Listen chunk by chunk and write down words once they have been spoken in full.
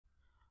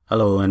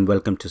Hello and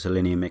welcome to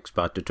Selenium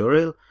XPath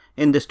tutorial.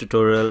 In this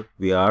tutorial,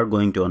 we are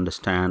going to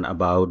understand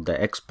about the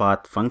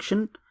XPath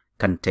function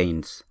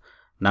contains.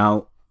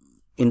 Now,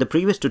 in the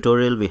previous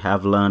tutorial, we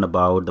have learned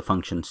about the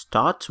function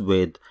starts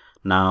with.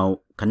 Now,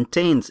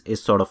 contains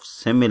is sort of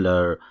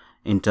similar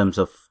in terms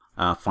of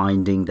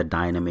finding the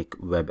dynamic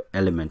web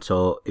element.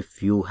 So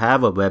if you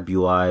have a web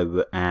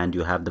UI and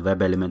you have the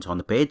web elements on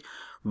the page,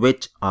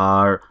 which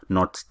are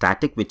not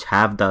static, which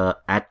have the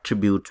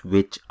attributes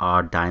which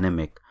are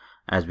dynamic,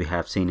 as we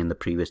have seen in the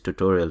previous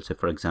tutorial. So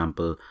for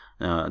example,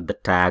 the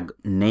tag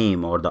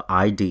name or the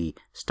ID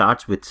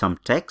starts with some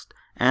text,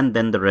 and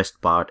then the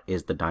rest part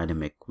is the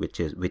dynamic, which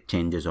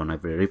changes on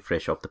every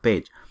refresh of the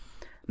page.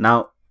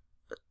 Now,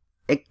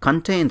 it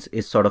contains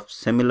is sort of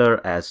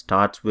similar as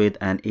starts with,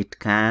 and it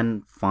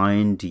can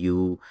find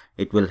you,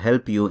 it will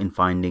help you in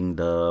finding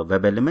the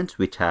web elements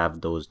which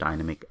have those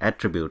dynamic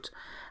attributes.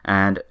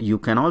 And you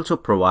can also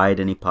provide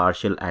any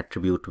partial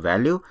attribute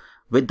value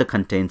with the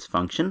contains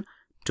function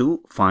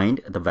to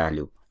find the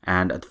value.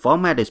 And the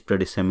format is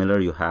pretty similar.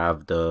 You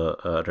have the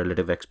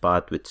relative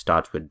XPath, which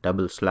starts with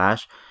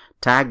 /,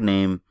 tag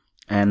name,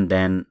 and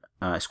then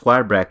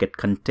square bracket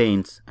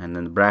contains, and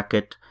then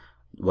bracket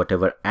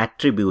whatever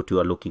attribute you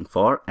are looking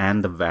for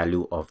and the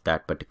value of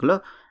that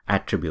particular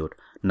attribute.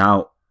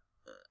 Now,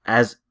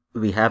 as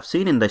we have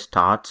seen in the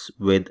starts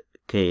with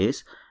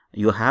case,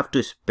 you have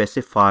to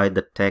specify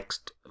the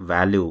text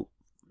value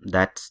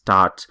that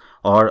starts,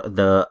 or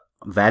the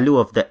value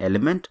of the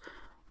element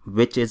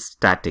which is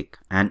static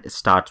and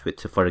starts with.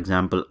 So for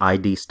example,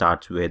 ID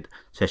starts with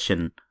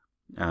session,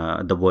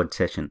 the word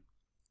session.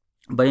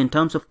 But in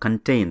terms of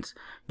contains,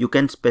 you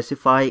can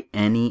specify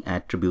any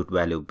attribute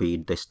value, be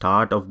it the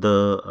start of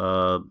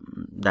the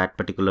that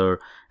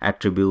particular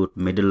attribute,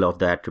 middle of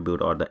the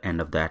attribute, or the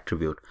end of the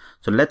attribute.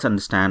 So let's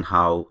understand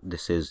how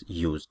this is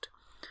used.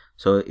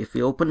 So if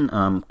we open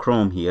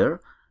Chrome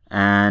here,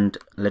 and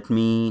let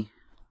me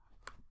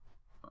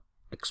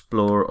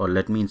explore, or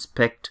let me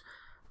inspect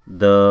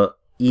the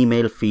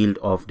email field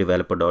of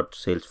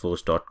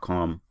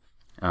developer.salesforce.com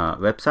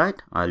website.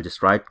 I'll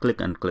just right click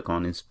and click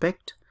on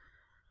inspect,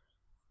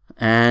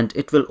 and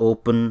it will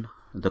open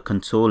the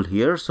console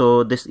here.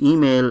 So this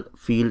email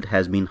field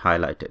has been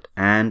highlighted,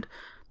 and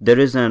there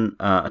is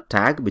a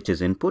tag which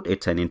is input.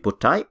 It's an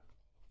input type,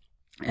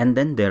 and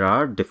then there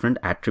are different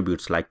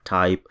attributes like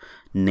type,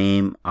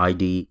 name,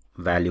 ID,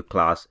 value,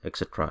 class,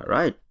 etc.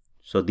 Right?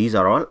 So these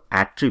are all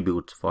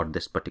attributes for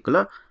this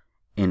particular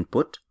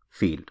input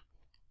field.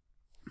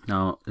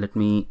 Now let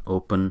me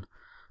open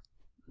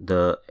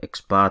the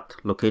XPath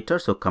locator.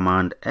 So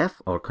Command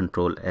F or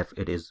Control F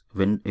it is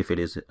if it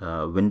is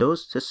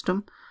Windows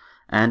system,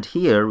 and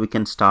here we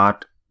can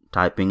start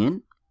typing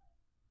in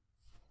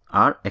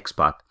our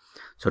XPath.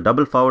 So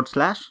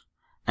 //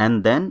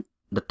 and then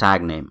the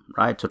tag name,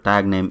 right? So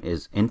tag name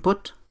is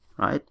input,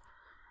 right?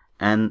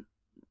 And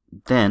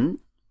then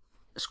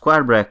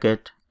square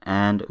bracket,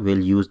 and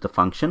we'll use the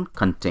function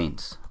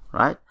contains,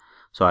 right?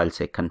 So I'll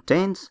say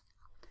contains,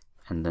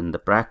 and then the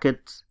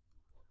brackets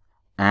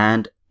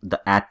and the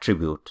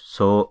attribute.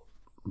 So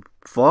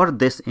for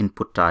this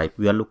input type,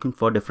 we are looking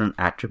for different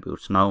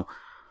attributes. Now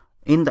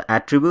in the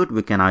attribute,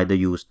 we can either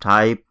use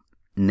type,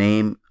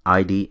 name,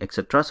 ID,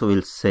 etc. So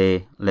we'll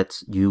say,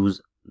 let's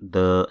use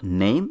the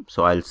name.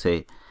 So I'll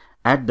say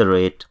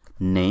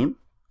 @name,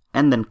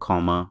 and then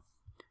comma,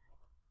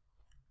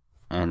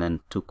 and then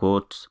 2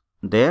 quotes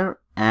there,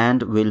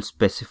 and we'll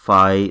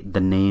specify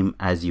the name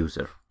as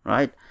user,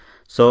 right?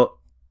 So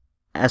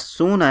as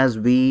soon as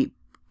we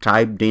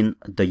typed in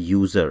the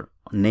user,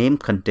 name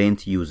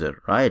contains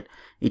user, right?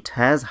 It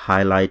has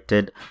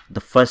highlighted the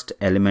first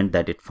element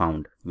that it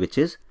found, which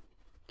is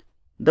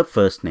the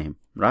first name,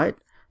 right?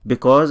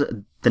 Because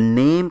the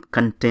name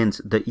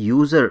contains, the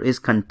user is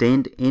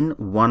contained in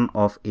one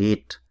of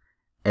 8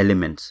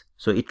 elements.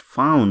 So it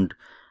found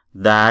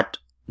that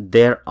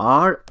there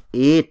are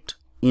 8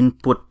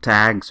 input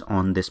tags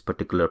on this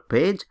particular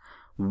page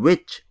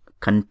which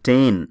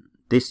contain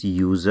this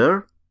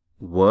user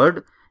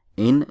word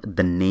in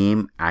the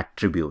name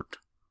attribute.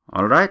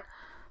 All right,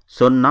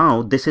 so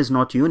now this is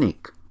not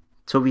unique,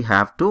 so we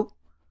have to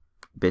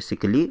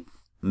basically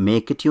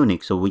make it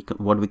unique. So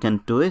what we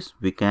can do is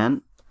we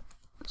can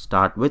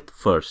start with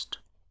first,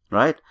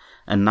 right?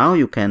 And now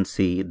you can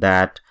see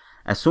that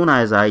as soon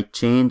as I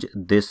change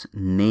this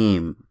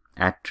name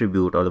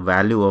attribute or the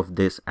value of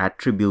this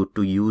attribute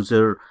to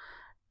user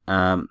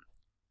and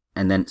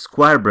then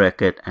square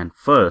bracket and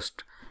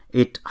first,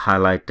 it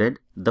highlighted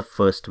the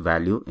first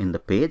value in the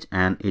page,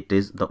 and it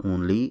is the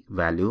only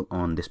value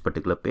on this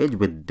particular page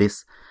with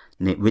this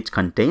name, which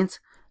contains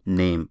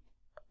name,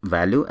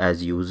 value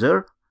as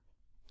user,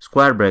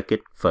 square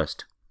bracket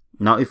first.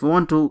 Now if we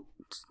want to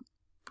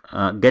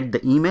get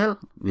the email,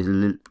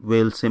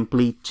 we'll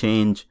simply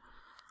change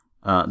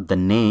the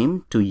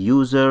name to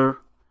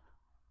user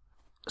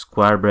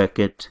square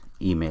bracket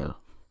email,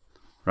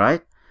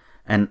 right?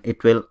 And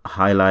it will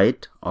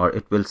highlight, or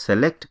it will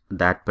select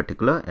that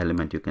particular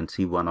element. You can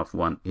see 1 of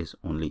 1 is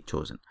only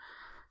chosen.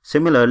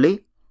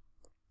 Similarly,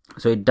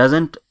 so it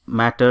doesn't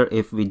matter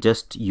if we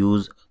just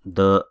use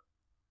the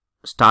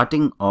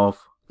starting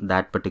of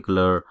that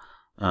particular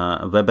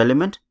web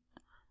element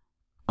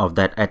of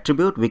that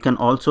attribute, we can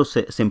also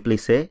simply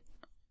say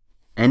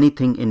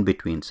anything in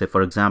between. Say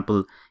for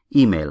example,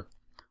 email.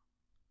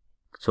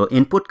 So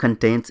input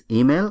contains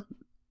email,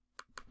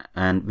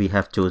 and we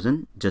have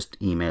chosen just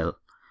email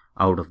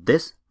out of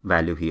this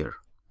value here.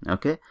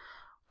 Okay,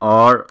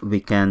 or we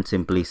can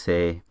simply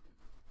say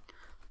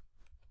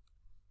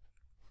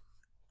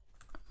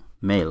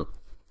mail,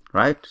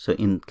 right? So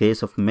in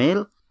case of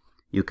mail,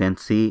 you can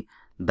see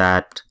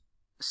that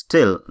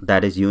still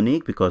that is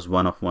unique because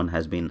 1 of 1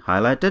 has been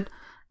highlighted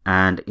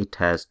and it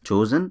has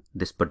chosen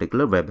this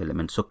particular web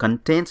element. So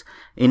contains,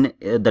 in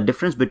the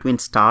difference between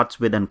starts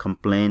with and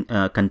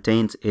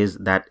contains is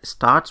that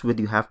starts with,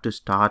 you have to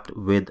start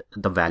with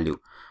the value,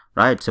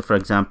 right? So for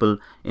example,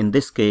 in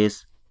this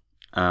case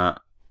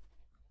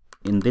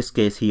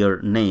here,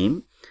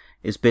 name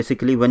is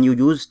basically, when you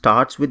use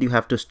starts with, you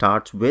have to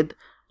start with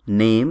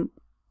name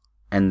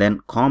and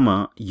then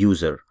comma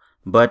user.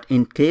 But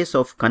in case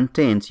of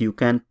contains, you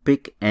can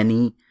pick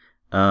any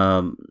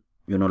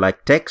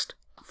like text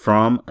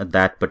from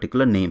that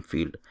particular name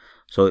field.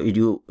 So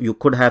you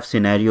could have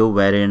scenario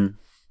wherein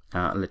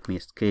let me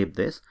escape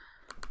this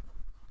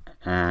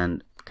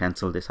and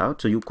cancel this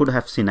out. So you could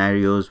have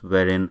scenarios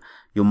wherein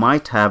you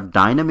might have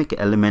dynamic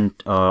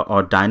element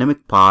or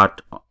dynamic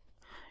part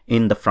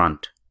in the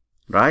front,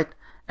 right?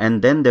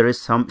 And then there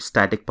is some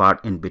static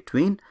part in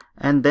between,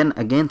 and then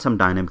again some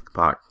dynamic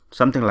part,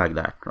 something like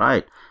that,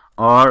 right?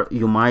 Or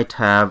you might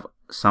have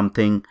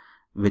something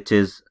which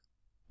is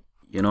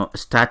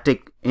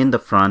static in the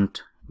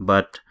front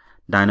but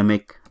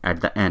dynamic at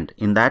the end.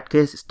 In that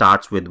case,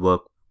 starts with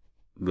will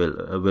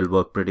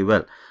work pretty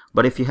well.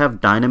 But if you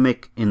have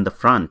dynamic in the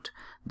front,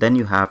 then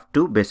you have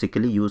to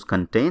basically use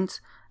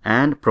contains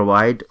and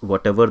provide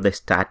whatever the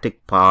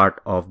static part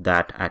of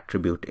that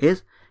attribute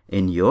is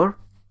in your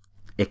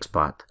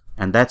XPath,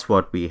 and that's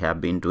what we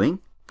have been doing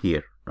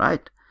here,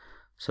 right?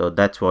 So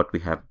that's what we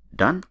have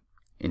done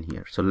in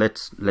here. So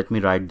let me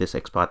write this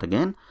XPath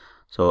again.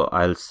 So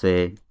I'll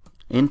say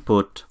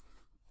input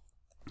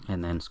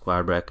and then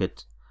square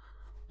brackets,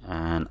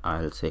 and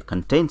I'll say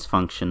contains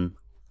function,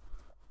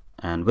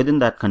 and within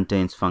that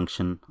contains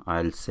function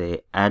I'll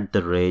say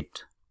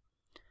 @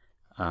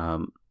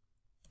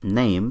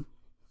 name,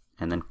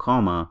 and then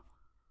comma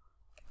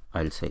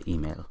I'll say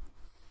email,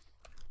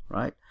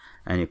 right?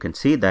 And you can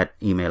see that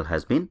email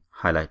has been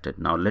highlighted.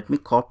 Now let me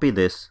copy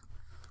this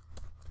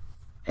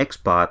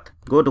XPath,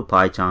 go to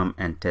PyCharm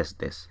and test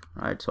this,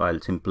 right? So I'll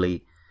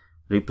simply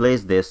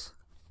replace this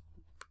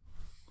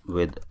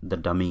with the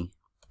dummy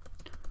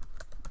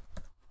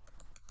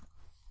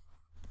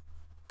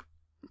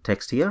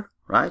text here,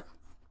 right?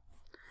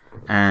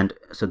 And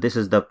so this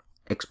is the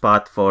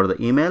XPath for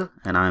the email,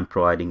 and I'm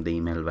providing the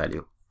email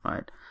value,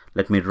 right?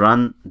 Let me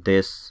run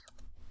this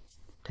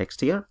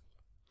text here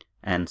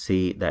and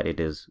see that it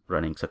is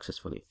running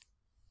successfully.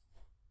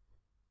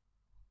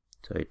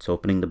 So it's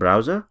opening the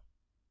browser,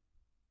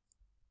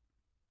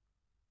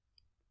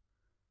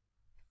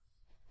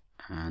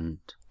 and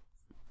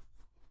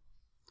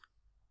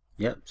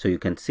yeah, so you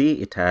can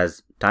see it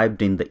has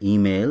typed in the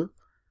email,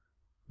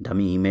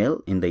 dummy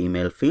email, in the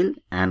email field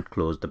and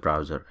closed the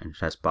browser, and it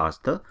has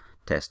passed the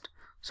test.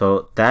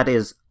 So that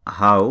is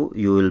how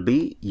you will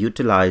be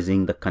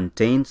utilizing the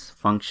contains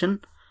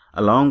function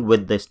along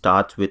with the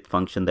starts with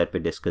function that we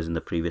discussed in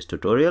the previous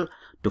tutorial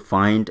to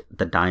find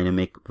the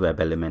dynamic web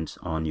elements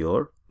on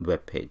your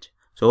web page.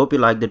 So hope you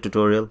liked the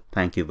tutorial.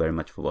 Thank you very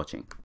much for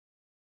watching.